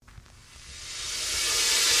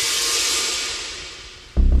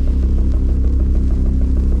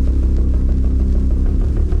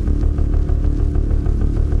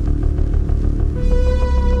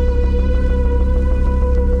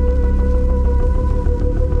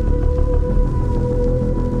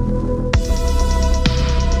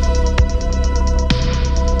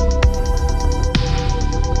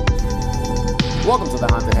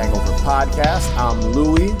Podcast. I'm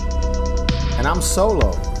Louie, and I'm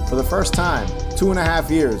solo for the first time. 2.5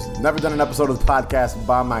 years. Never done an episode of the podcast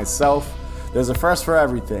by myself. There's a first for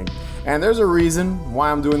everything. And there's a reason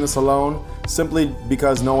why I'm doing this alone, simply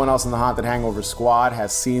because no one else in the Haunted Hangover squad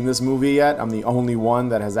has seen this movie yet. I'm the only one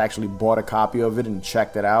that has actually bought a copy of it and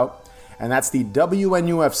checked it out. And that's the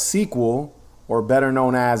WNUF sequel, or better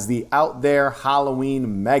known as the Out There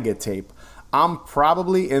Halloween Mega Tape. I'm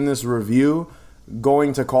probably in this review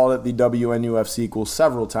going to call it the WNUF sequel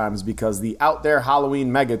several times because the Out There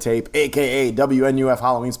Halloween Mega Tape, aka WNUF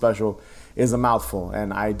Halloween Special, is a mouthful,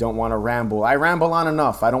 and I don't want to ramble. I ramble on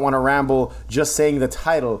enough. I don't want to ramble just saying the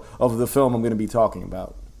title of the film I'm going to be talking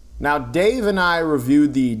about. Now, Dave and I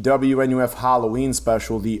reviewed the WNUF Halloween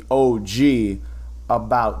Special, the OG,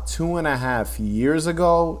 about 2.5 years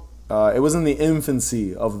ago. It was in the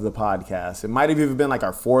infancy of the podcast. It might have even been like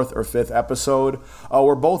our 4th or 5th episode.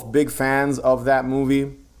 We're both big fans of that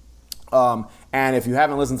movie. And if you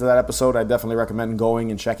haven't listened to that episode, I definitely recommend going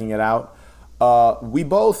and checking it out. We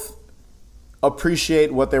both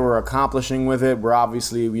appreciate what they were accomplishing with it. We're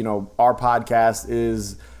obviously, our podcast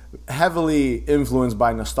is heavily influenced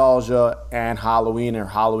by nostalgia and Halloween, or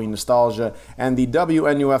Halloween nostalgia, and the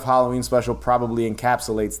WNUF Halloween Special probably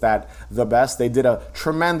encapsulates that the best. They did a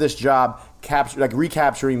tremendous job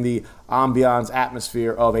recapturing the ambiance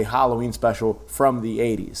atmosphere of a Halloween special from the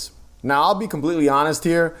 80s. Now, I'll be completely honest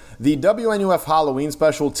here. The WNUF Halloween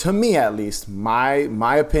Special, to me at least, my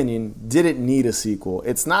opinion, didn't need a sequel.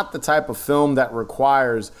 It's not the type of film that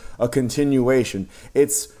requires a continuation.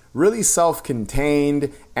 It's really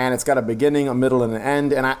self-contained, and it's got a beginning, a middle, and an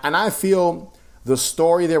end. And I feel the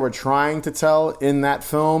story they were trying to tell in that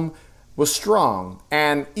film was strong.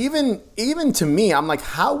 And even to me, I'm like,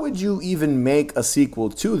 how would you even make a sequel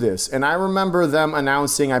to this? And I remember them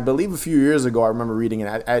announcing, I believe a few years ago, I remember reading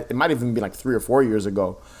it. It might even be like 3 or 4 years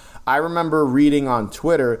ago. I remember reading on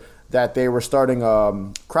Twitter that they were starting a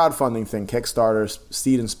crowdfunding thing, Kickstarter,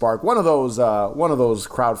 Seed and Spark, one of those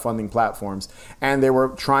crowdfunding platforms, and they were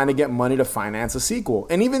trying to get money to finance a sequel.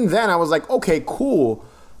 And even then, I was like, okay, cool,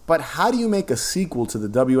 but how do you make a sequel to the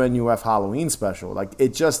WNUF Halloween Special? Like,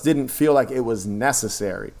 it just didn't feel like it was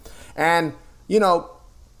necessary. And we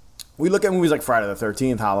look at movies like Friday the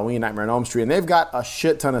 13th, Halloween, Nightmare on Elm Street, and they've got a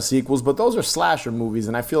shit ton of sequels, but those are slasher movies,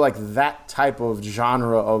 and I feel like that type of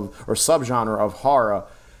genre or subgenre of horror,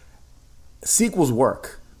 sequels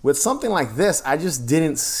work. With something like this, I just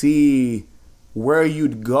didn't see where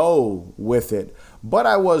you'd go with it. But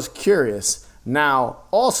I was curious. Now,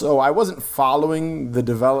 also, I wasn't following the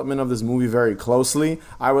development of this movie very closely.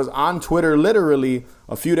 I was on Twitter literally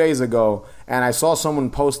a few days ago, and I saw someone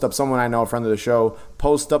I know, a friend of the show,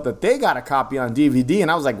 post up that they got a copy on DVD, and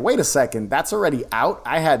I was like, wait a second, that's already out?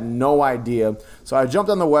 I had no idea. So I jumped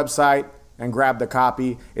on the website and grabbed a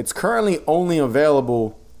copy. It's currently only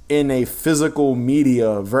available in a physical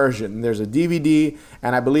media version. There's a DVD,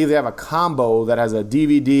 and I believe they have a combo that has a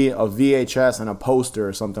DVD, a VHS, and a poster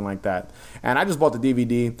or something like that. And I just bought the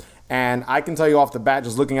DVD, and I can tell you off the bat,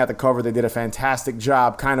 just looking at the cover, they did a fantastic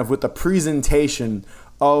job kind of with the presentation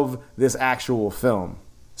of this actual film.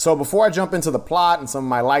 So before I jump into the plot and some of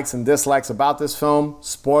my likes and dislikes about this film,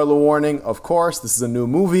 spoiler warning, of course, this is a new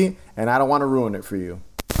movie, and I don't want to ruin it for you.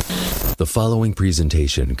 The following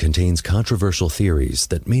presentation contains controversial theories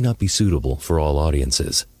that may not be suitable for all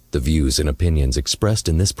audiences. The views and opinions expressed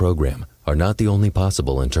in this program are not the only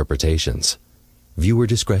possible interpretations. Viewer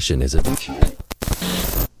discretion is advised.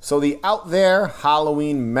 So the Out There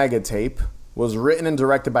Halloween Mega Tape was written and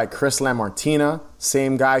directed by Chris LaMartina,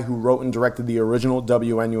 same guy who wrote and directed the original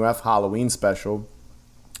WNUF Halloween Special.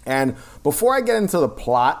 And before I get into the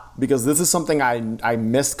plot, because this is something I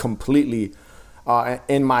missed completely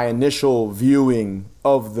in my initial viewing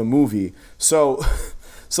of the movie. So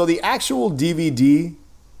the actual DVD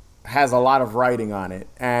has a lot of writing on it.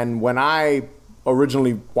 And when I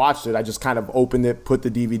originally watched it, I just kind of opened it, put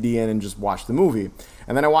the DVD in, and just watched the movie.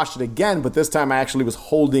 And then I watched it again, but this time I actually was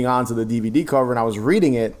holding on to the DVD cover and I was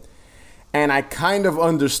reading it. And I kind of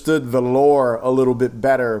understood the lore a little bit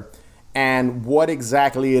better and what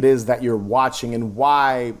exactly it is that you're watching and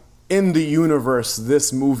why in the universe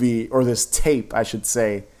this movie, or this tape, I should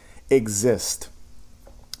say, exists.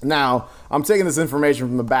 Now, I'm taking this information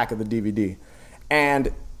from the back of the DVD.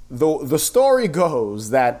 And the story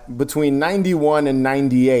goes that between 91 and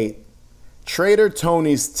 98, Trader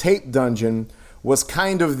Tony's Tape Dungeon was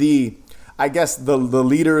kind of the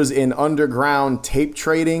leaders in underground tape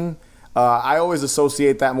trading. I always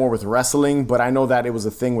associate that more with wrestling, but I know that it was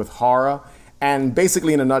a thing with horror. And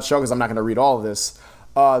basically, in a nutshell, because I'm not going to read all of this,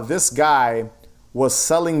 this guy was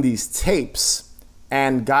selling these tapes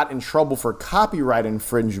and got in trouble for copyright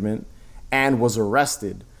infringement and was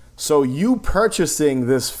arrested. So you purchasing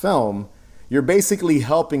this film, you're basically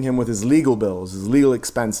helping him with his legal bills, his legal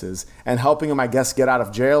expenses, and helping him, I guess, get out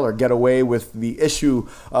of jail or get away with the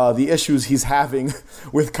issues he's having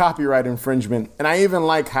with copyright infringement. And I even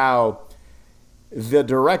like how the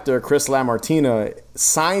director, Chris LaMartina,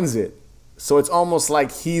 signs it. So it's almost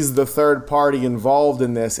like he's the third party involved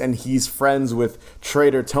in this, and he's friends with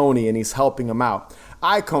Trader Tony, and he's helping him out.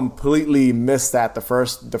 I completely missed that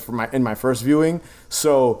in my first viewing.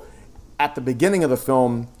 So at the beginning of the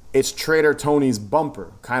film, it's Trader Tony's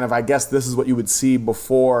bumper. Kind of, I guess this is what you would see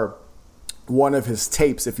before one of his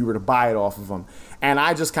tapes if you were to buy it off of him. And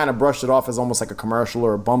I just kind of brushed it off as almost like a commercial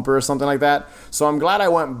or a bumper or something like that. So I'm glad I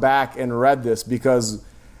went back and read this, because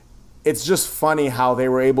it's just funny how they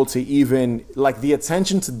were able to even, like, the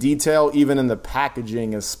attention to detail even in the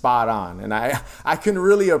packaging is spot on. And I can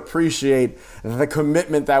really appreciate the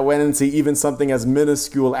commitment that went into even something as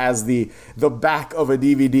minuscule as the back of a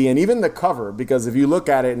DVD and even the cover. Because if you look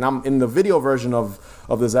at it, and I'm in the video version of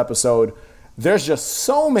this episode, there's just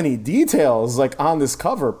so many details like on this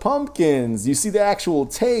cover. Pumpkins, you see the actual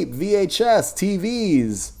tape, VHS,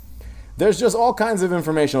 TVs. There's just all kinds of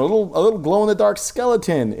information. A little glow-in-the-dark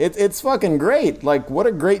skeleton. It's fucking great. Like, what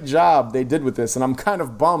a great job they did with this. And I'm kind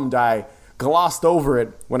of bummed I glossed over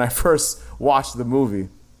it when I first watched the movie.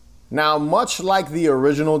 Now, much like the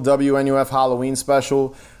original WNUF Halloween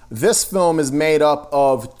special, this film is made up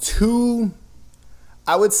of two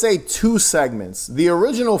segments. The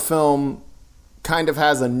original film kind of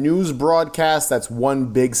has a news broadcast that's one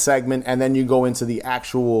big segment, and then you go into the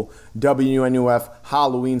actual WNUF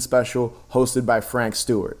Halloween special hosted by Frank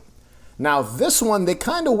Stewart. Now this one, they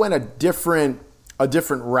kind of went a different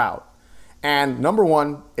route. And number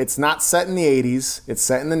one, it's not set in the 80s, it's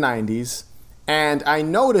set in the 90s. And I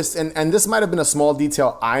noticed, and this might have been a small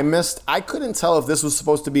detail I missed, I couldn't tell if this was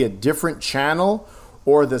supposed to be a different channel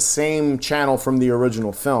or the same channel from the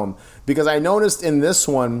original film. Because I noticed in this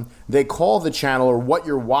one, they call the channel, or what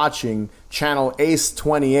you're watching, channel ACE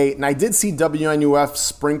 28. And I did see WNUF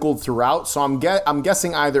sprinkled throughout, so I'm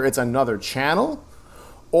guessing either it's another channel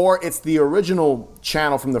or it's the original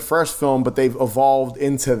channel from the first film, but they've evolved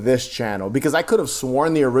into this channel. Because I could have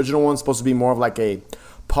sworn the original one's supposed to be more of like a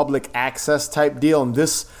public access type deal, and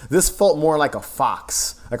this felt more like a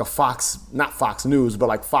Fox, not Fox News, but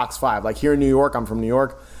like Fox 5. Like here in New York, I'm from New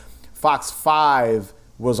York, Fox 5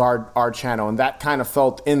 was our channel, and that kind of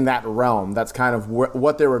felt in that realm. That's kind of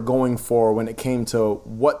what they were going for when it came to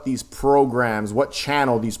what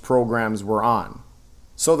channel these programs were on.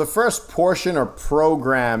 So the first portion or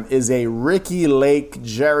program is a Ricki Lake,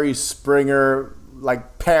 Jerry Springer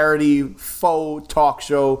like parody faux talk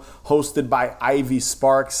show hosted by Ivy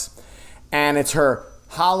Sparks, and it's her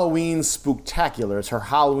Halloween Spooktacular. It's her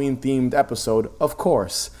Halloween themed episode, of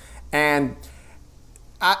course. And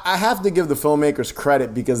I have to give the filmmakers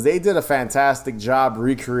credit, because they did a fantastic job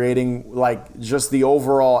recreating like just the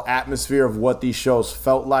overall atmosphere of what these shows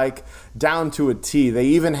felt like down to a T. They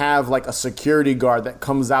even have like a security guard that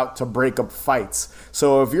comes out to break up fights.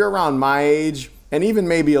 So if you're around my age, and even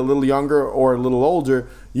maybe a little younger or a little older,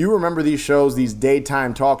 you remember these shows, these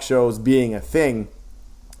daytime talk shows being a thing.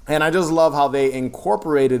 And I just love how they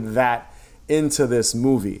incorporated that into this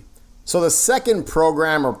movie. So the second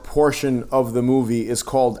program or portion of the movie is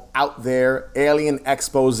called Out There, Alien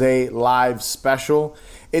Expose Live Special.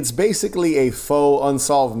 It's basically a faux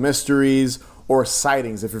unsolved mysteries or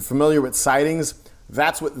sightings. If you're familiar with sightings,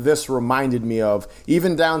 that's what this reminded me of,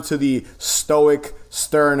 even down to the stoic,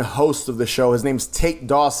 stern host of the show. His name's Tate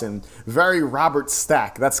Dawson, very Robert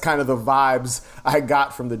Stack. That's kind of the vibes I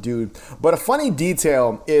got from the dude. But a funny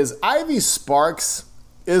detail is Ivy Sparks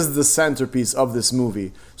is the centerpiece of this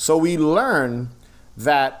movie. So we learn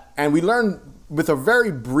that, and we learn with a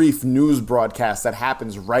very brief news broadcast that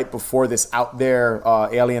happens right before this Out There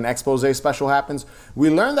Alien Expose special happens, we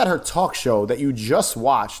learn that her talk show that you just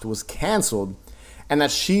watched was canceled, and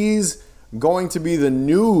that she's going to be the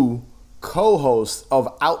new co-host of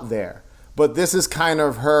Out There. But this is kind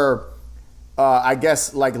of her, I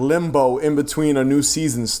guess, like limbo in between a new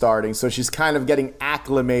season starting. So she's kind of getting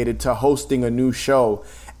acclimated to hosting a new show.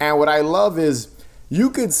 And what I love is you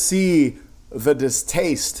could see the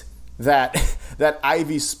distaste that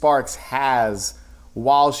Ivy Sparks has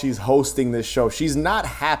while she's hosting this show. She's not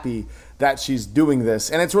happy that she's doing this.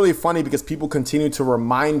 And it's really funny because people continue to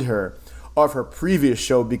remind her of her previous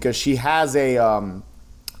show, because she has a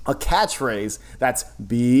catchphrase that's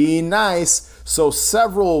 "be nice." So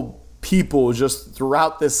several people just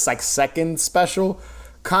throughout this like second special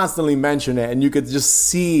constantly mention it, and you could just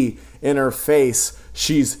see in her face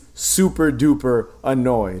she's super duper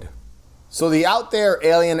annoyed. So the Out There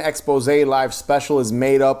Alien Expose Live special is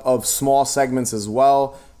made up of small segments as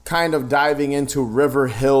well, kind of diving into River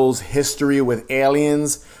Hill's history with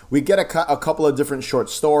aliens. We get a couple of different short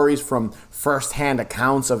stories from first-hand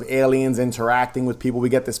accounts of aliens interacting with people. We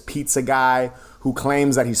get this pizza guy who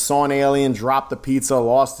claims that he saw an alien, dropped the pizza,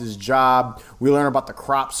 lost his job. We learn about the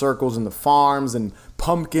crop circles in the farms and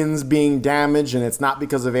pumpkins being damaged, and it's not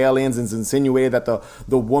because of aliens. It's insinuated that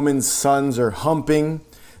the woman's sons are humping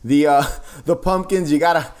the pumpkins. You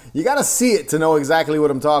gotta see it to know exactly what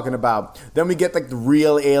I'm talking about. Then we get like the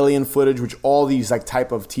real alien footage, which all these like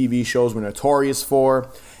type of TV shows were notorious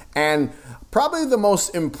for. And probably the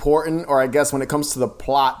most important, or I guess when it comes to the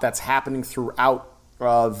plot that's happening throughout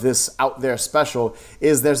this Out There special,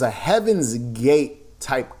 is there's a Heaven's Gate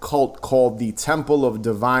type cult called the Temple of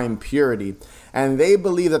Divine Purity. And they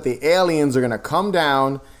believe that the aliens are gonna come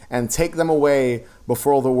down and take them away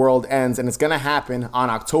before the world ends. And it's going to happen on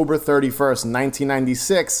October 31st,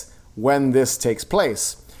 1996, when this takes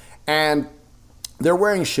place. And they're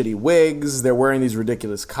wearing shitty wigs. They're wearing these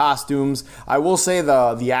ridiculous costumes. I will say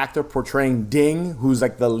the actor portraying Ding, who's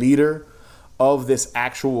like the leader of this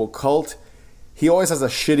actual cult, he always has a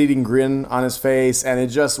shit-eating grin on his face, and it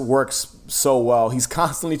just works so well. He's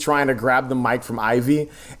constantly trying to grab the mic from Ivy,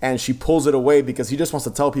 and she pulls it away because he just wants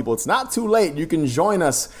to tell people it's not too late. You can join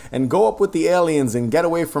us and go up with the aliens and get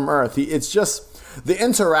away from Earth. It's just the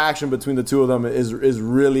interaction between the two of them is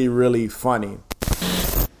really, really funny.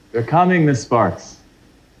 They're coming, Miss Sparks.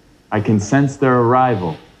 I can sense their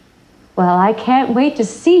arrival. Well, I can't wait to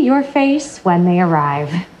see your face when they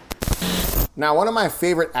arrive. Now, one of my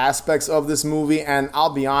favorite aspects of this movie, and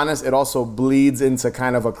I'll be honest, it also bleeds into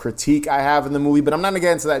kind of a critique I have in the movie, but I'm not going to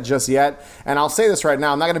get into that just yet. And I'll say this right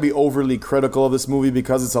now, I'm not going to be overly critical of this movie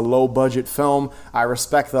because it's a low-budget film. I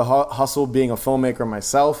respect the hustle being a filmmaker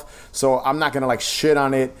myself, so I'm not going to like shit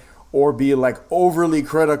on it or be like overly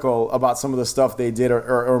critical about some of the stuff they did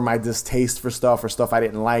or my distaste for stuff or stuff I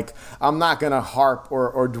didn't like. I'm not going to harp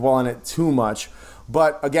or dwell on it too much.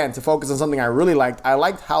 But again, to focus on something I really liked, I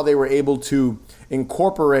liked how they were able to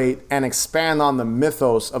incorporate and expand on the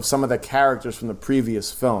mythos of some of the characters from the previous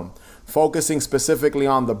film, focusing specifically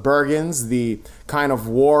on the Bergens, the kind of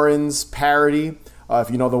Warrens parody. If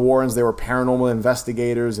you know the Warrens, they were paranormal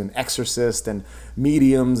investigators and exorcists and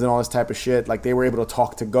mediums and all this type of shit. Like they were able to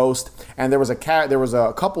talk to ghosts. And there was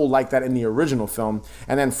a couple like that in the original film.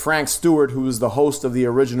 And then Frank Stewart, who's the host of the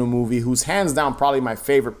original movie, who's hands down probably my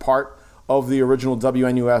favorite part of the original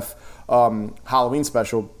WNUF Halloween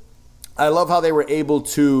special. I love how they were able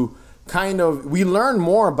to we learn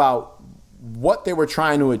more about what they were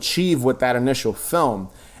trying to achieve with that initial film.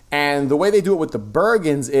 And the way they do it with the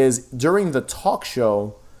Bergens is during the talk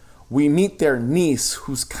show, we meet their niece,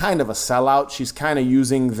 who's kind of a sellout. She's kind of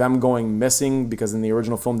using them going missing because in the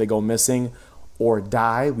original film they go missing or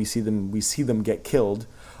die. We see them get killed.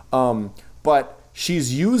 But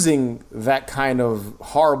she's using that kind of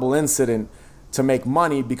horrible incident to make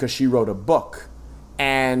money because she wrote a book.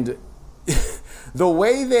 And the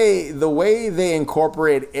way they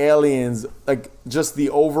incorporate aliens, like just the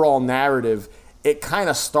overall narrative, it kind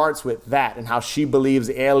of starts with that and how she believes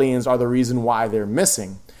aliens are the reason why they're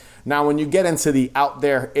missing. Now, when you get into the Out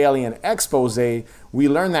There Alien Expose, we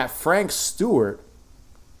learn that Frank Stewart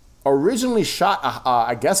originally shot,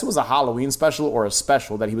 I guess it was a Halloween special or a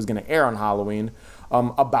special that he was going to air on Halloween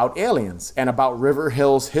about aliens and about River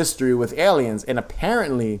Hill's history with aliens. And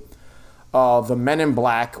apparently the Men in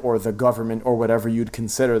Black or the government or whatever you'd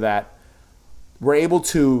consider that were able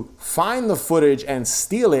to find the footage and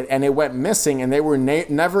steal it, and it went missing, and they were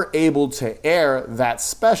never able to air that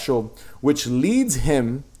special, which leads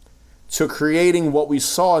him to creating what we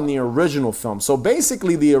saw in the original film. So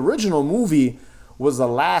basically the original movie was a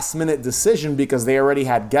last minute decision because they already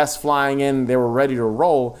had guests flying in, they were ready to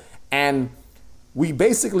roll, and we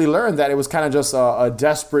basically learned that it was kind of just a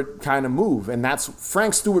desperate kind of move. And that's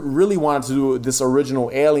Frank Stewart really wanted to do this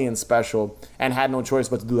original Alien special and had no choice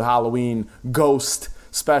but to do the Halloween Ghost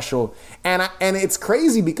special. And it's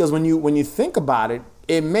crazy because when you think about it,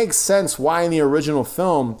 it makes sense why in the original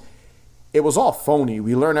film it was all phony.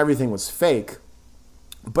 We learned everything was fake.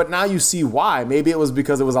 But now you see why. Maybe it was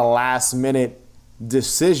because it was a last minute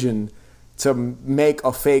decision to make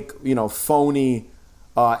a fake, phony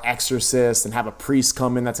exorcist and have a priest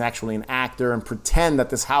come in that's actually an actor and pretend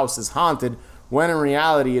that this house is haunted when in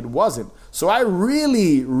reality it wasn't. So I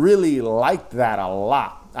really, really liked that a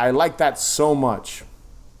lot. I liked that so much.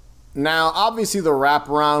 Now, obviously the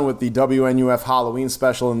wraparound with the WNUF Halloween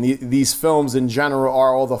special and these films in general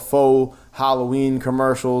are all the faux Halloween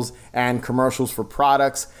commercials and commercials for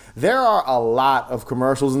products. There are a lot of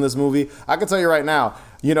commercials in this movie. I can tell you right now,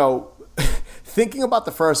 thinking about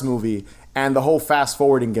the first movie and the whole fast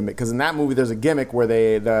forwarding gimmick, because in that movie there's a gimmick where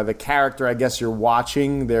the character, I guess you're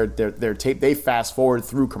watching their tape, they fast forward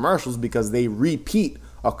through commercials because they repeat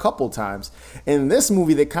a couple times. In this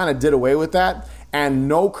movie they kind of did away with that, and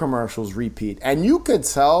no commercials repeat, and you could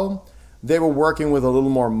tell they were working with a little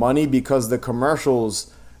more money because the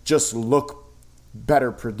commercials just look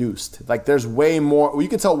better produced. Like there's way more, you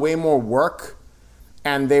could tell way more work,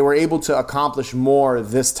 and they were able to accomplish more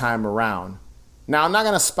this time around. Now, I'm not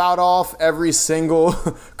going to spout off every single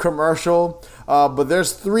commercial, but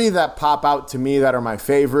there's 3 that pop out to me that are my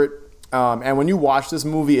favorite. And when you watch this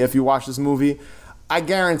movie, if you watch this movie, I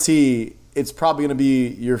guarantee it's probably going to be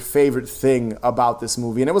your favorite thing about this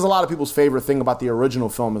movie. And it was a lot of people's favorite thing about the original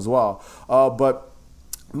film as well. But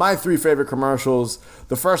my 3 favorite commercials,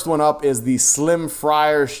 the first one up is the Slim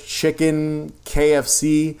Friars Chicken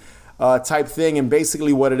KFC type thing. And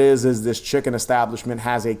basically what it is this chicken establishment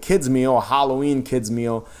has a kids meal, a Halloween kids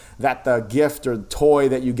meal, that the gift or toy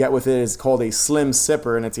that you get with it is called a Slim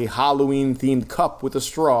Sipper, and it's a Halloween themed cup with a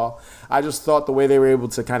straw. I just thought the way they were able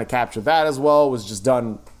to kind of capture that as well was just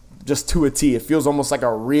done just to a T. It feels almost like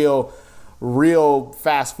a real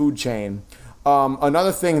fast food chain.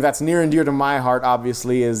 Another thing that's near and dear to my heart,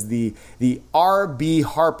 obviously, is the R.B.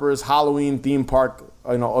 Harper's Halloween theme park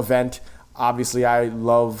event. Obviously, I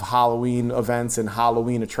love Halloween events and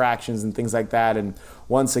Halloween attractions and things like that. And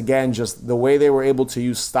once again, just the way they were able to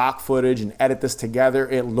use stock footage and edit this together,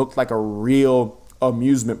 it looked like a real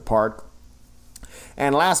amusement park.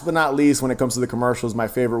 And last but not least, when it comes to the commercials, my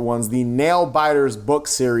favorite ones, the Nail Biters book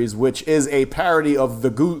series, which is a parody of the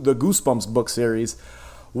Goosebumps book series.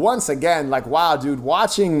 Once again, like, wow, dude,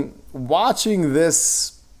 watching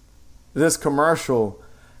this commercial,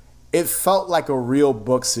 it felt like a real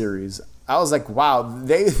book series. I was like, wow,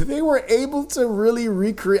 they were able to really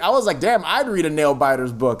recreate. I was like, damn, I'd read a Nail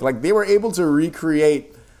Biters book. Like, they were able to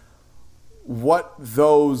recreate what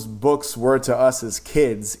those books were to us as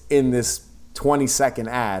kids in this 20-second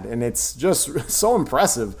ad, and it's just so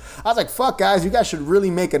impressive. I was like, fuck, guys, you guys should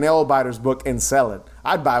really make a Nail Biters book and sell it.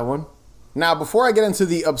 I'd buy one. Now, before I get into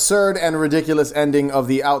the absurd and ridiculous ending of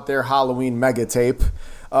the Out There Halloween mega tape,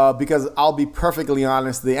 because I'll be perfectly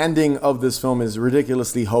honest, the ending of this film is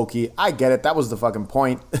ridiculously hokey. I get it. That was the fucking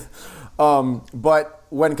point. But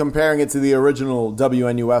when comparing it to the original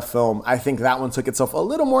WNUF film, I think that one took itself a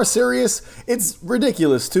little more serious. It's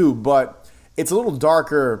ridiculous too, but it's a little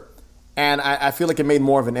darker, and I feel like it made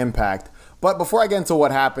more of an impact. But before I get into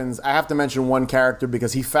what happens, I have to mention one character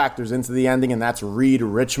because he factors into the ending, and that's Reed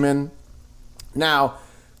Richmond. Now,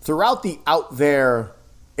 throughout the Out There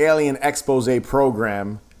Alien Expose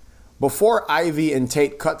program, before Ivy and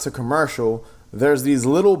Tate cut to commercial, there's these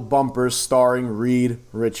little bumpers starring Reed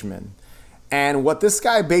Richmond. And what this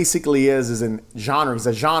guy basically is a genre. He's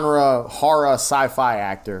a genre horror sci-fi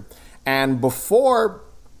actor. And before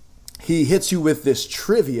he hits you with this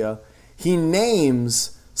trivia, he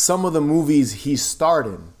names some of the movies he starred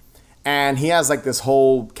in. And he has like this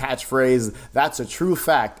whole catchphrase, "That's a true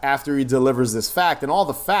fact," after he delivers this fact. And all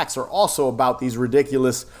the facts are also about these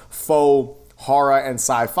ridiculous faux horror and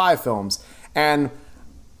sci-fi films. And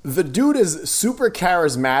the dude is super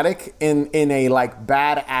charismatic in a like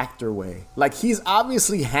bad actor way. Like, he's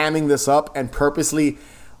obviously hamming this up and purposely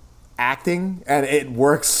acting, and it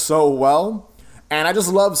works so well. And I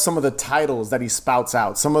just love some of the titles that he spouts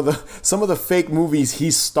out. Some of the fake movies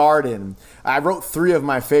he starred in. I wrote 3 of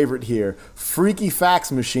my favorite here: Freaky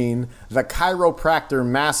Fax Machine, The Chiropractor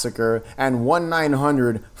Massacre, and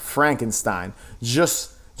 1-900 Frankenstein.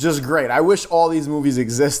 Just great. I wish all these movies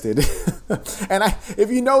existed. And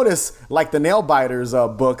if you notice, like the Nail Biters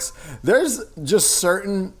books, there's just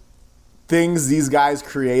certain things these guys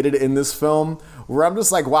created in this film where I'm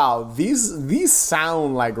just like, wow, these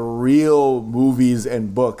sound like real movies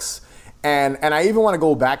and books. And I even want to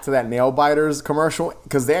go back to that Nail Biters commercial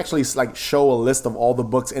because they actually like show a list of all the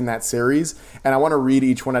books in that series, and I want to read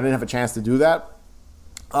each one. I didn't have a chance to do that.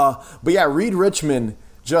 But yeah, Reed Richmond,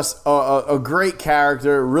 just a great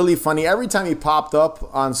character, really funny. Every time he popped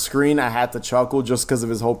up on screen, I had to chuckle just because of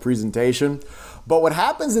his whole presentation. But what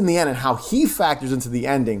happens in the end and how he factors into the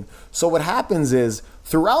ending. So what happens is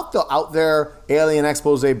throughout the Out There Alien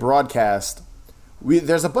Expose broadcast,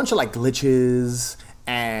 there's a bunch of like glitches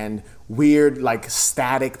and weird like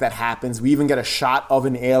static that happens. We even get a shot of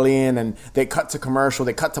an alien, and they cut to commercial,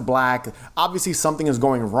 they cut to black. Obviously something is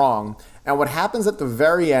going wrong. And what happens at the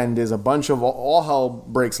very end is a bunch of all hell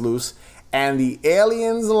breaks loose, and the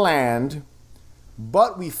aliens land.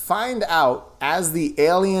 But we find out as the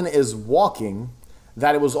alien is walking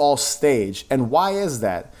that it was all staged. And why is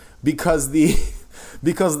that? Because the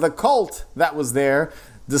cult that was there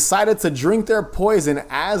decided to drink their poison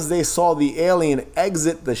as they saw the alien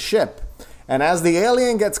exit the ship. And as the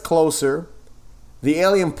alien gets closer, the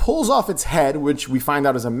alien pulls off its head, which we find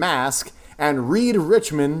out is a mask, and Reed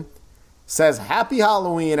Richmond says Happy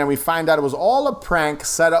Halloween, and we find out it was all a prank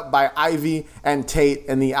set up by Ivy and Tate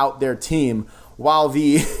and the Out There team, while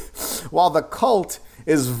the cult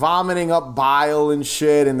is vomiting up bile and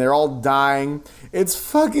shit, and they're all dying. It's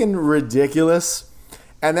fucking ridiculous.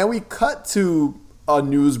 And then we cut to a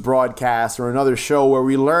news broadcast or another show where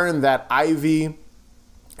we learn that Ivy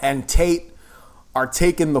and Tate are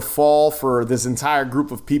taking the fall for this entire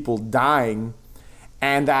group of people dying,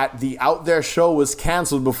 and that the Out There show was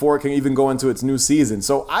canceled before it can even go into its new season.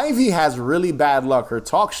 So Ivy has really bad luck. Her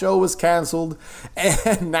talk show was canceled,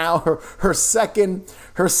 and now her second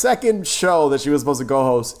show that she was supposed to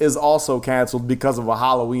co-host is also canceled because of a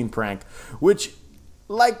Halloween prank, which,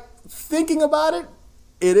 like, thinking about it,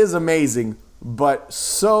 it is amazing, but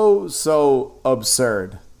so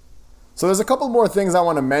absurd. So there's a couple more things I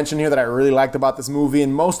want to mention here that I really liked about this movie,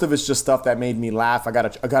 and most of it's just stuff that made me laugh. I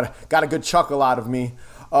got a good chuckle out of me.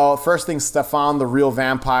 First thing, Stefan, the real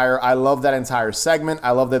vampire. I love that entire segment.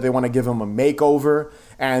 I love that they want to give him a makeover,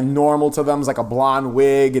 and normal to them is like a blonde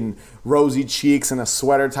wig and rosy cheeks and a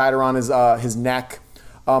sweater tied around his neck.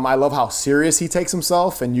 I love how serious he takes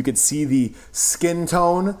himself, and you could see the skin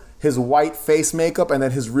tone, his white face makeup, and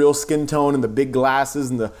then his real skin tone and the big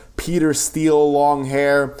glasses and the Peter Steele long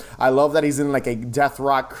hair. I love that he's in like a death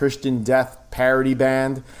rock Christian death parody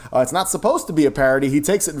band. It's not supposed to be a parody. He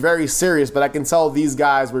takes it very serious, but I can tell these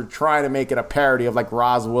guys were trying to make it a parody of like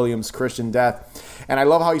Roz Williams' Christian death. And I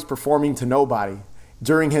love how he's performing to nobody.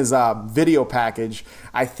 During his video package,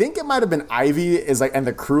 I think it might have been Ivy and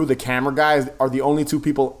the crew, the camera guys, are the only two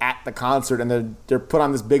people at the concert, and they're put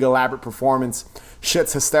on this big elaborate performance.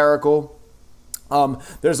 Shit's hysterical.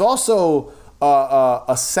 There's also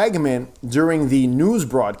a segment during the news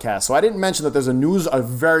broadcast. So I didn't mention that there's a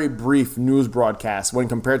very brief news broadcast when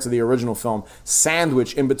compared to the original film,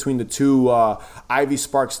 sandwich in between the two Ivy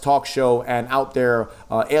Sparks talk show and Out There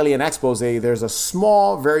Alien Expose. There's a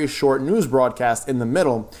small, very short news broadcast in the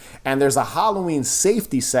middle, and there's a Halloween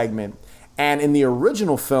safety segment. And in the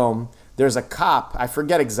original film, there's a cop. I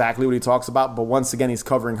forget exactly what he talks about, but once again, he's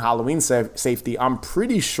covering Halloween safety. I'm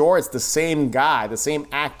pretty sure it's the same guy, the same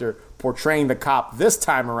actor portraying the cop this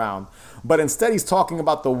time around. But instead, he's talking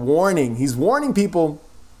about the warning. He's warning people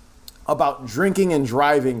about drinking and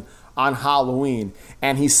driving on Halloween.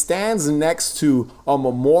 And he stands next to a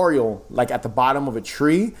memorial, like at the bottom of a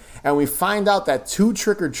tree. And we find out that 2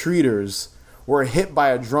 trick-or-treaters were hit by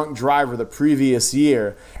a drunk driver the previous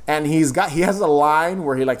year. And he has a line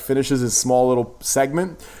where he like finishes his small little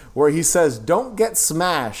segment where he says, "Don't get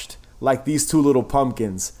smashed like these 2 little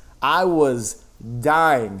pumpkins." I was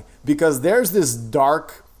dying because there's this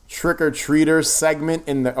dark trick-or-treater segment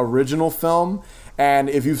in the original film. And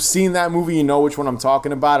if you've seen that movie, you know which one I'm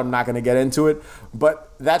talking about. I'm not going to get into it.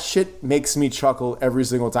 But that shit makes me chuckle every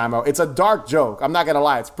single time. It's a dark joke. I'm not going to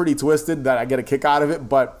lie. It's pretty twisted that I get a kick out of it.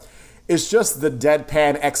 But it's just the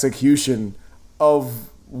deadpan execution of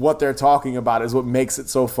what they're talking about is what makes it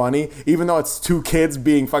so funny. Even though it's 2 kids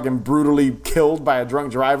being fucking brutally killed by a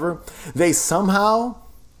drunk driver, they somehow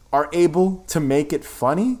are able to make it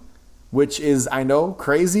funny, which is, I know,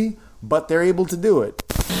 crazy, but they're able to do it.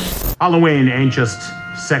 Halloween ain't just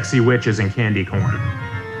sexy witches and candy corn.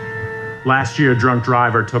 Last year, a drunk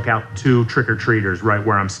driver took out 2 trick-or-treaters right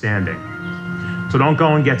where I'm standing. So don't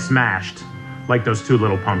go and get smashed like those 2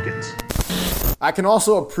 little pumpkins. I can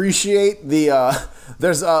also appreciate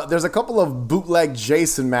there's a couple of bootleg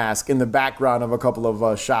Jason masks in the background of a couple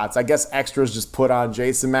of shots. I guess extras just put on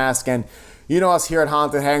Jason mask, and you know us here at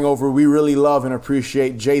Haunted Hangover, we really love and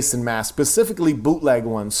appreciate Jason masks, specifically bootleg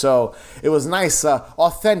ones. So it was nice,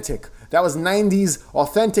 authentic. That was 90s,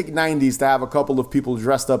 authentic 90s to have a couple of people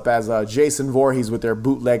dressed up as Jason Voorhees with their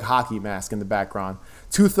bootleg hockey mask in the background.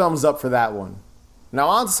 2 thumbs up for that one. Now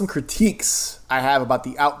on to some critiques I have about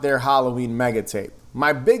the Out There Halloween mega tape.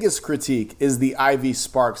 My biggest critique is the Ivy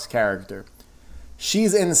Sparks character.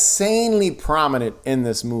 She's insanely prominent in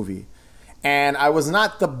this movie. And I was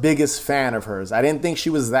not the biggest fan of hers. I didn't think she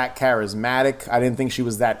was that charismatic. I didn't think she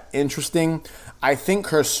was that interesting. I think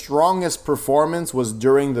her strongest performance was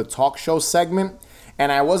during the talk show segment.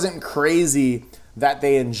 And I wasn't crazy that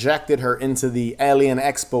they injected her into the Alien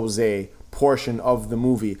Expose portion of the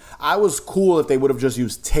movie. I was cool if they would have just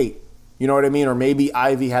used Tate. You know what I mean? Or maybe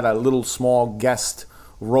Ivy had a little small guest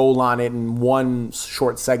role on it in one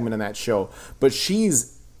short segment in that show. But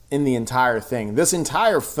she's in the entire thing. This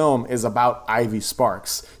entire film is about Ivy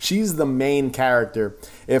Sparks. She's the main character.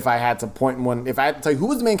 If I had to tell you who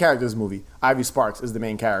was the main character of this movie, Ivy Sparks is the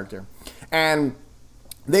main character. And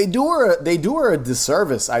they do her a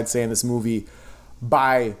disservice, I'd say, in this movie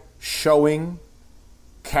by showing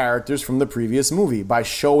characters from the previous movie, by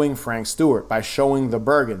showing Frank Stewart, by showing the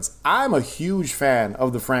Bergens. I'm a huge fan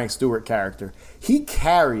of the Frank Stewart character. He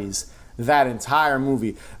carries that entire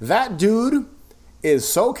movie. That dude is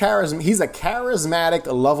so charismatic. He's a charismatic,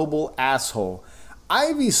 lovable asshole.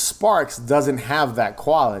 Ivy Sparks doesn't have that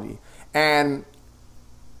quality. And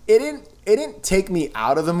it didn't take me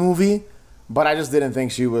out of the movie, but I just didn't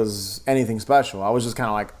think she was anything special. I was just kind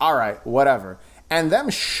of like, all right, whatever. And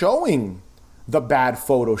them showing the bad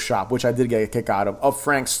Photoshop, which I did get a kick out of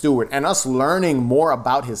Frank Stewart, and us learning more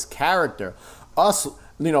about his character, the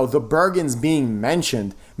Bergens being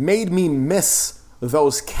mentioned, made me miss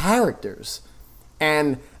those characters.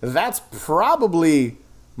 And that's probably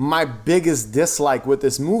my biggest dislike with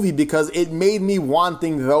this movie, because it made me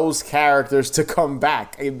wanting those characters to come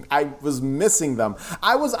back. I was missing them.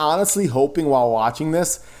 I was honestly hoping while watching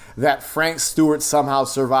this that Frank Stewart somehow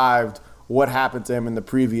survived what happened to him in the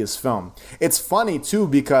previous film. It's funny too,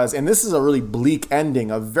 because, and this is a really bleak ending,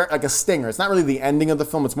 like a stinger. It's not really the ending of the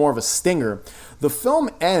film, it's more of a stinger. The film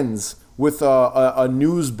ends with a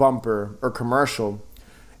news bumper or commercial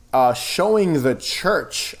showing the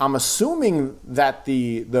church. I'm assuming that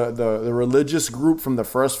the religious group from the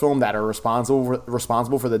first film that are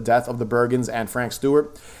responsible for the death of the Bergens and Frank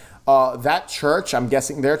Stewart, that church, I'm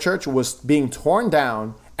guessing their church, was being torn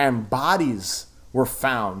down and bodies were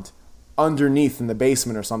found underneath in the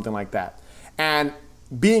basement or something like that. And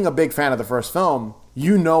being a big fan of the first film,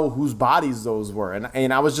 you know whose bodies those were.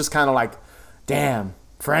 And I was just kind of like, damn,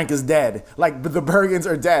 Frank is dead. Like, the Bergens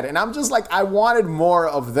are dead. And I'm just like, I wanted more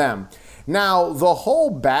of them. Now, the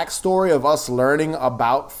whole backstory of us learning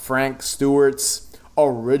about Frank Stewart's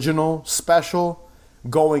original special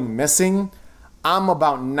going missing, I'm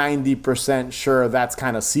about 90% sure that's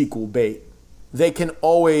kind of sequel bait. They can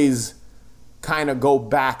always kind of go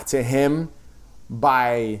back to him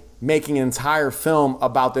by making an entire film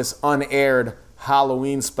about this unaired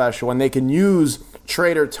Halloween special, and they can use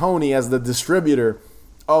Trader Tony as the distributor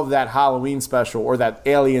of that Halloween special or that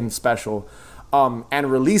Alien special,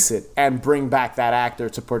 and release it and bring back that actor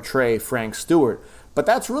to portray Frank Stewart. But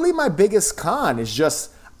that's really my biggest con, is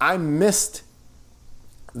just I missed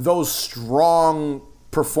those strong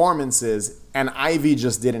performances, and Ivy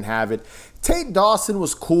just didn't have it. Tate Dawson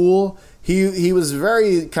was cool. He was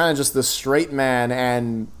very kind of just the straight man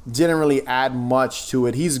and didn't really add much to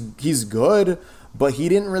it. He's good, but he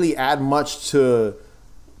didn't really add much to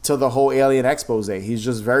the whole Alien expose. He's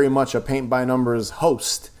just very much a paint by numbers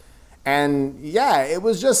host. And yeah, it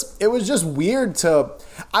was just weird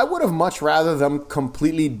I would have much rather them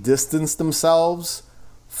completely distance themselves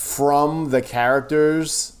from the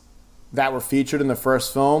characters that were featured in the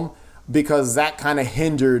first film, because that kind of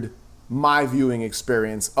hindered my viewing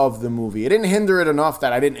experience of the movie. It didn't hinder it enough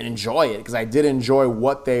that I didn't enjoy it, because I did enjoy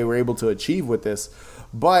what they were able to achieve with this,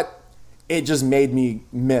 but it just made me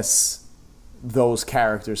miss those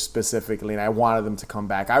characters specifically, and I wanted them to come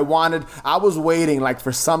back. I was waiting like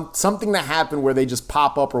for something to happen where they just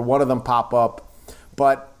pop up, or one of them pop up,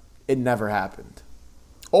 but it never happened.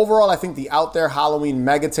 Overall, I think the Out There Halloween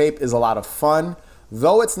Mega Tape is a lot of fun.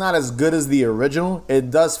 Though it's not as good as the original,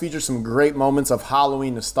 it does feature some great moments of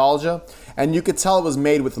Halloween nostalgia, and you could tell it was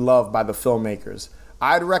made with love by the filmmakers.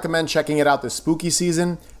 I'd recommend checking it out this spooky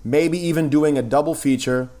season, maybe even doing a double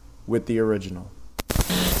feature with the original.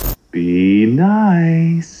 Be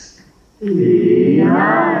nice. Be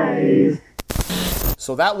nice.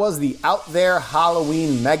 So that was the Out There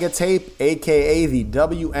Halloween Mega Tape, aka the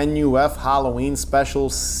WNUF Halloween Special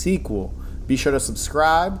sequel. Be sure to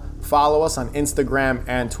subscribe, follow us on Instagram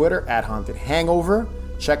and Twitter at Haunted Hangover.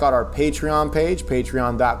 Check out our Patreon page,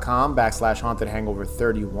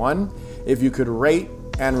 patreon.com/hauntedhangover31. If you could rate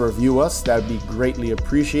and review us, that would be greatly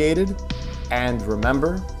appreciated. And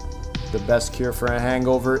remember, the best cure for a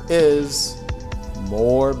hangover is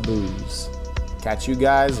more booze. Catch you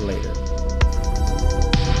guys later.